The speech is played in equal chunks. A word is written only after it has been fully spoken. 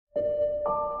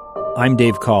I'm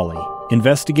Dave Cawley,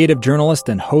 investigative journalist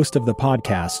and host of the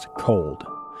podcast Cold.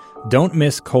 Don't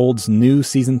miss Cold's new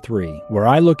Season 3, where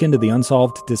I look into the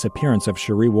unsolved disappearance of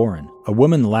Sheree Warren, a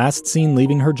woman last seen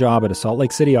leaving her job at a Salt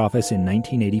Lake City office in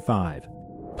 1985.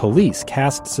 Police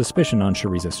cast suspicion on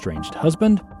Sheree's estranged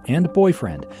husband and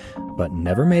boyfriend, but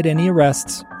never made any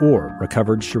arrests or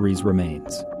recovered Sheree's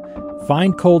remains.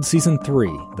 Find Cold Season 3,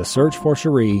 The Search for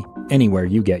Sheree, anywhere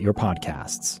you get your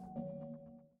podcasts.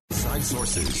 Inside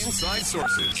Sources. Inside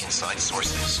Sources. Inside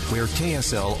Sources. Where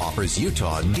KSL offers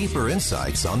Utah deeper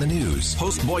insights on the news.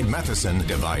 Host Boyd Matheson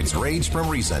divides rage from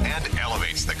reason and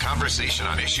elevates the conversation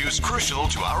on issues crucial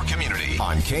to our community.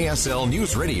 On KSL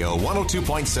News Radio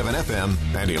 102.7 FM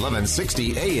and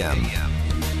 1160 AM.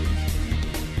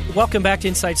 Welcome back to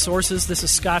Inside Sources. This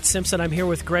is Scott Simpson. I'm here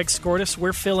with Greg Skordas.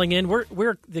 We're filling in.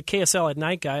 We're the KSL at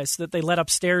night guys that they let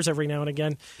upstairs every now and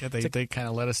again. Yeah, they kind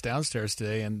of let us downstairs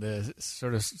today and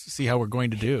sort of see how we're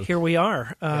going to do. Here we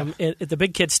are at the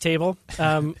big kids table,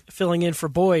 filling in for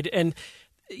Boyd. And,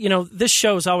 you know, this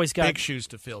show's always got... Big shoes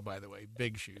to fill, by the way.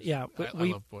 Big shoes. Yeah, I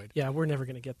love Boyd. Yeah, we're never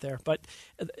going to get there. But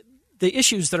the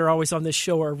issues that are always on this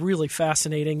show are really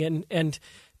fascinating. And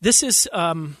this is...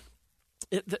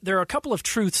 there are a couple of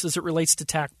truths as it relates to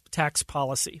tax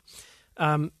policy.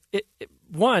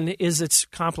 One is it's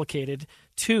complicated.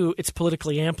 Two, it's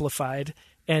politically amplified.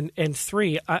 And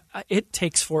three, it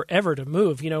takes forever to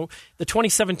move. You know, the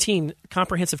 2017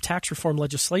 comprehensive tax reform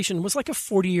legislation was like a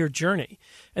 40-year journey.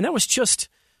 And that was just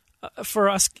for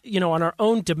us, you know, on our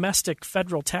own domestic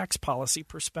federal tax policy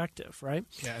perspective, right?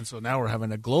 Yeah, and so now we're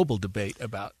having a global debate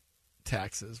about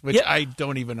taxes, which I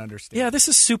don't even understand. Yeah, this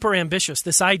is super ambitious,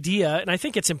 this idea, and I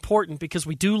think it's important because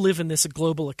we do live in this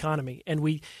global economy, and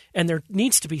there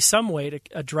needs to be some way to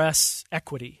address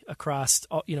equity across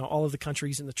all of the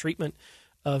countries and the treatment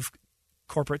of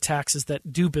corporate taxes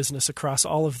that do business across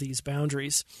all of these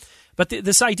boundaries. But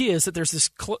this idea is that there's this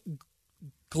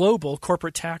global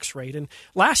corporate tax rate, and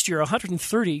last year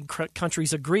 130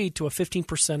 countries agreed to a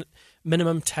 15%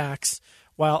 minimum tax,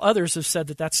 while others have said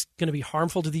that that's going to be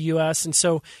harmful to the U.S. And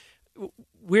so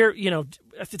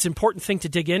it's an important thing to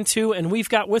dig into. And we've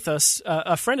got with us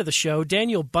a friend of the show,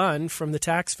 Daniel Bunn from the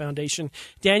Tax Foundation.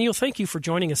 Daniel, thank you for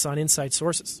joining us on Inside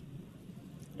Sources.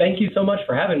 Thank you so much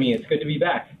for having me. It's good to be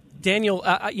back. Daniel,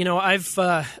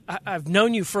 I've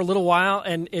known you for a little while,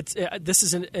 and this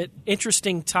is an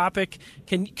interesting topic.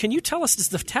 Can you tell us, does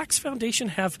the Tax Foundation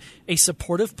have a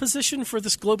supportive position for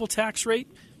this global tax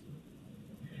rate?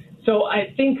 So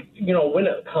I think, when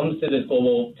it comes to this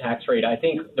global tax rate, I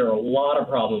think there are a lot of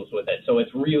problems with it. So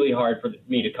it's really hard for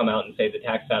me to come out and say the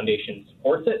Tax Foundation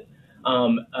supports it,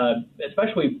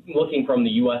 especially looking from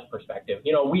the U.S. perspective.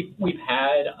 We've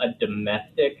had a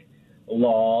domestic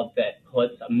law that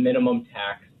puts a minimum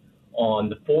tax on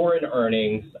the foreign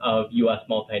earnings of U.S.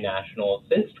 multinationals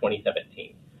since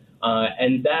 2017.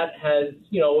 And that has,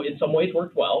 in some ways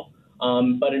worked well,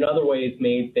 but in other ways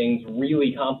made things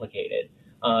really complicated.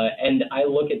 And I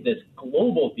look at this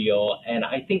global deal, and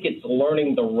I think it's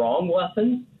learning the wrong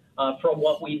lessons from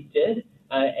what we did,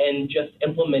 and just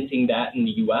implementing that in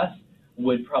the U.S.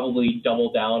 would probably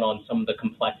double down on some of the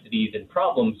complexities and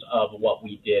problems of what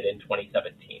we did in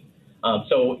 2017.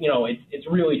 So it's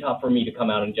really tough for me to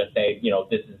come out and just say,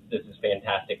 this is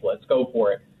fantastic, let's go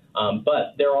for it.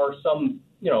 But there are some,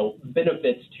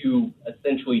 benefits to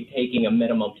essentially taking a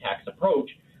minimum tax approach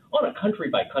on a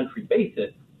country-by-country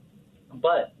basis.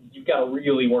 But you've got to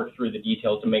really work through the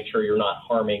details to make sure you're not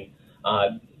harming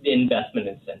the investment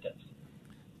incentives.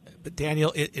 But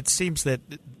Daniel, it seems that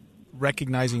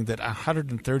recognizing that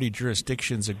 130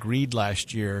 jurisdictions agreed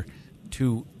last year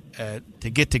to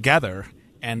get together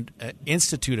and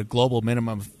institute a global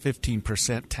minimum of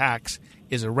 15% tax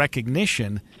is a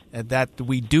recognition that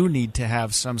we do need to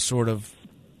have some sort of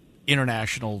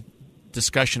international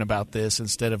discussion about this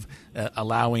instead of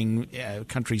allowing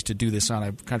countries to do this on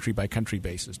a country-by-country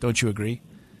basis. Don't you agree?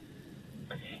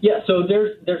 Yeah, so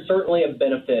there's certainly a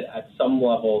benefit at some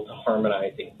level to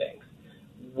harmonizing things.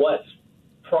 What's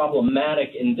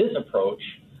problematic in this approach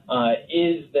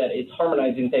is that it's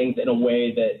harmonizing things in a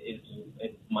way that is, in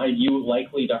my view,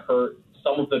 likely to hurt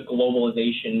some of the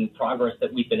globalization progress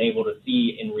that we've been able to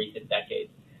see in recent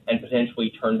decades and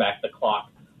potentially turn back the clock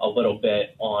a little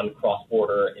bit on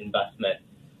cross-border investment.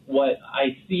 What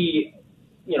I see,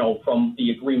 from the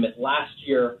agreement last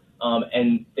year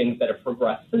and things that have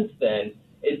progressed since then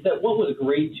is that what was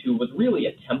agreed to was really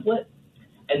a template.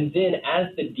 And then as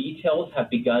the details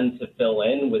have begun to fill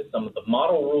in with some of the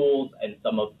model rules and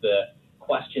some of the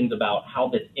questions about how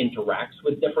this interacts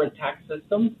with different tax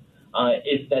systems,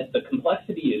 is that the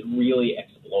complexity is really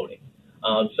exploding.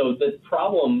 So the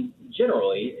problem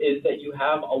generally is that you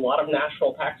have a lot of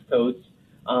national tax codes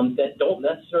that don't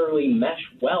necessarily mesh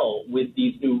well with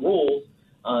these new rules.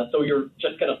 So you're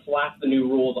just going to slap the new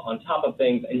rules on top of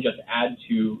things and just add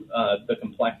to the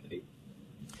complexity.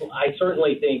 I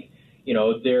certainly think,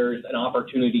 there's an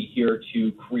opportunity here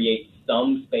to create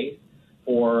some space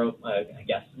for,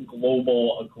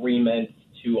 global agreements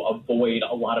to avoid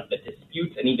a lot of the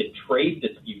disputes and even trade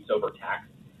disputes over tax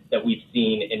that we've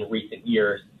seen in recent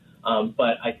years.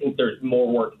 But I think there's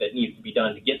more work that needs to be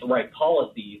done to get the right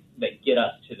policies that get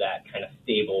us to that kind of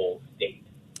stable state.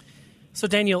 So,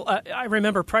 Daniel, I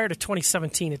remember prior to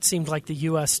 2017, it seemed like the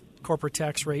U.S. corporate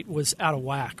tax rate was out of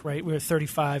whack, right? We were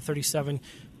 35, 37%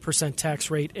 tax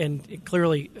rate, and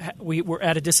clearly we were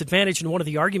at a disadvantage. And one of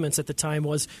the arguments at the time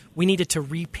was we needed to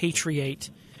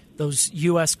repatriate those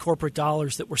U.S. corporate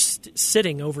dollars that were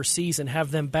sitting overseas and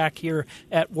have them back here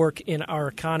at work in our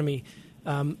economy.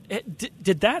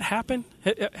 Did that happen?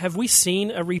 Have we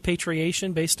seen a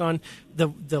repatriation based on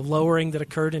the lowering that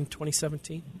occurred in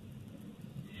 2017?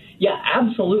 Yeah,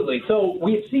 absolutely. So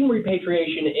we've seen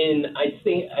repatriation in, I'd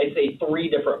say 3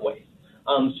 different ways.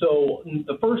 So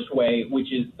the first way,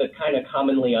 which is the kind of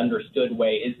commonly understood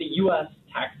way, is the U.S.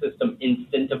 tax system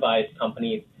incentivized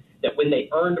companies that when they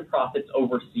earned profits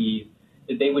overseas,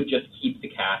 that they would just keep the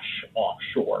cash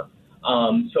offshore.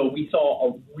 So we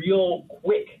saw a real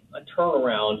quick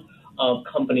turnaround of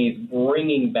companies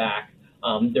bringing back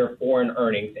their foreign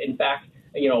earnings. In fact,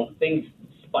 things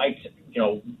spiked,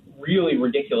 really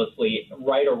ridiculously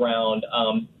right around,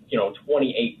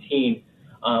 2018,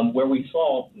 where we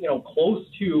saw, close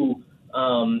to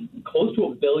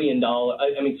 $1 billion.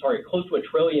 Close to $1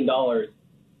 trillion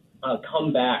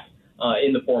come back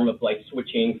in the form of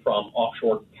switching from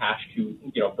offshore cash to,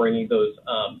 bringing those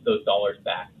dollars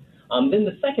back. Then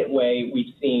the second way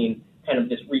we've seen kind of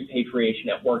this repatriation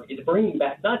at work is bringing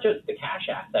back not just the cash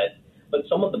assets, but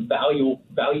some of the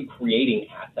value creating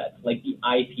assets like the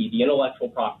IP, the intellectual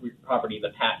property, the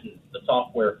patents, the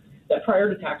software, that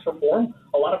prior to tax reform,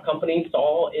 a lot of companies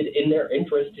saw it in their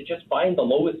interest to just find the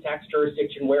lowest tax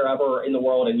jurisdiction wherever in the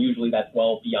world, and usually that's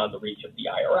well beyond the reach of the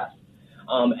IRS.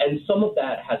 And some of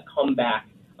that has come back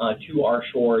to our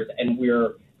shores, and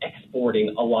we're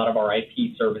exporting a lot of our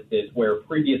IP services where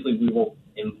previously we were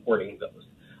importing those.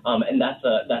 And that's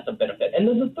a benefit. And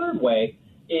then the third way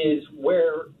is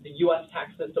where the U.S.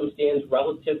 tax system stands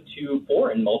relative to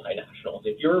foreign multinationals.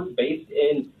 If you're based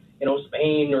in,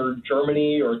 Spain or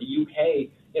Germany or the UK,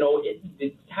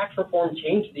 the tax reform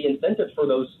changed the incentives for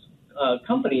those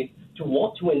companies to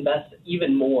want to invest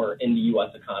even more in the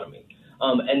U.S. economy.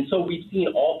 And so we've seen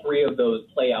all 3 of those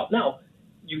play out. Now,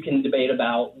 you can debate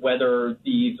about whether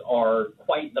these are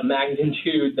quite the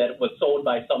magnitude that was sold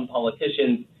by some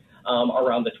politicians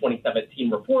around the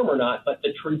 2017 reform or not, but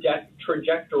the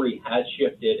trajectory has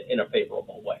shifted in a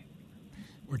favorable way.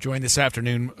 We're joined this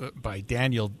afternoon by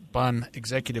Daniel Bunn,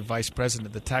 Executive Vice President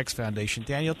of the Tax Foundation.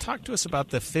 Daniel, talk to us about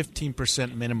the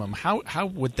 15% minimum. How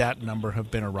would that number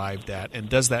have been arrived at, and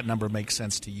does that number make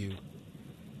sense to you?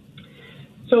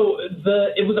 So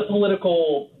it was a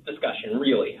political discussion,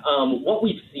 really. What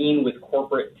we've seen with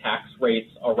corporate tax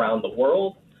rates around the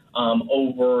world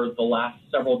over the last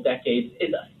several decades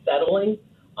is a settling,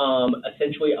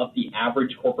 essentially, of the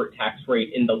average corporate tax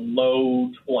rate in the low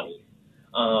 20s.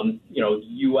 The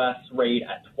U.S. rate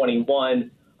at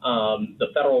 21, the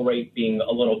federal rate being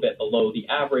a little bit below the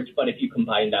average. But if you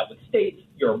combine that with states,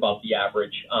 you're above the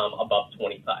average, above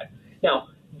 25. Now,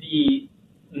 the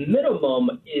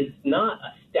minimum is not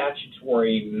a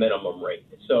statutory minimum rate.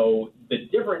 So the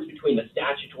difference between the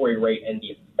statutory rate and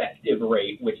the effective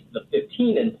rate, which the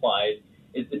 15 implies,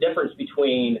 is the difference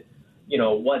between,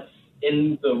 what's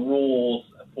in the rules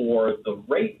for the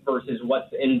rate versus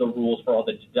what's in the rules for all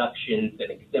the deductions and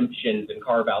exemptions and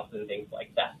carve-outs and things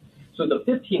like that. So the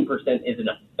 15% is an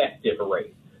effective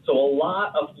rate. So a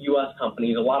lot of U.S.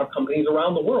 companies, a lot of companies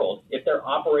around the world, if they're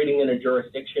operating in a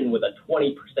jurisdiction with a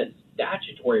 20%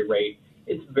 statutory rate,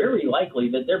 it's very likely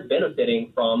that they're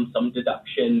benefiting from some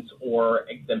deductions or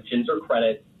exemptions or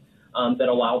credits that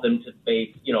allow them to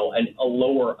face, a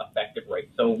lower effective rate.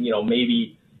 So,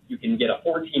 maybe you can get a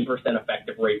 14%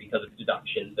 effective rate because of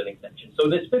deductions and exemptions. So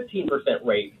this 15%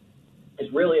 rate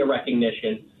is really a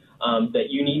recognition that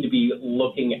you need to be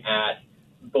looking at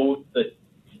both the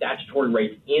statutory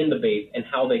rates and the base and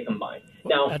how they combine.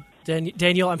 Now,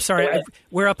 Daniel, I'm sorry,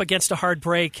 we're up against a hard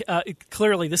break.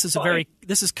 Clearly, this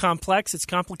is complex. It's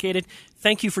complicated.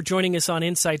 Thank you for joining us on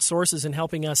Inside Sources and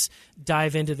helping us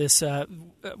dive into this,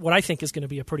 what I think is going to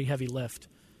be a pretty heavy lift.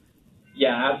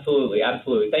 Yeah, absolutely.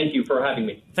 Absolutely. Thank you for having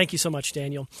me. Thank you so much,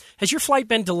 Daniel. Has your flight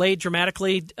been delayed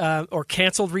dramatically or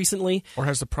canceled recently? Or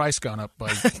has the price gone up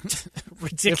by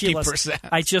ridiculous? 50%?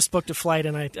 I just booked a flight,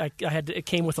 and it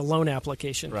came with a loan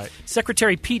application. Right.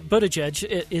 Secretary Pete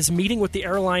Buttigieg is meeting with the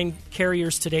airline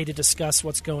carriers today to discuss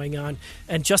what's going on.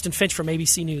 And Justin Finch from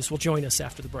ABC News will join us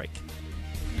after the break.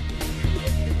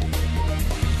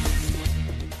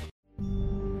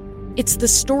 It's the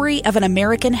story of an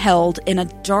American held in a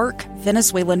dark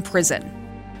Venezuelan prison.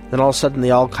 Then all of a sudden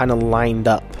they all kind of lined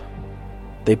up.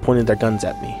 They pointed their guns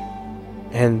at me.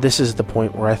 And this is the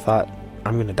point where I thought,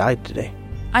 I'm going to die today.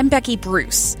 I'm Becky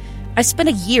Bruce. I spent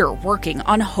a year working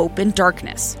on Hope in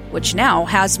Darkness, which now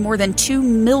has more than 2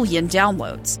 million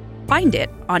downloads. Find it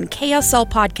on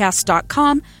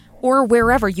kslpodcast.com or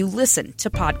wherever you listen to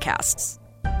podcasts.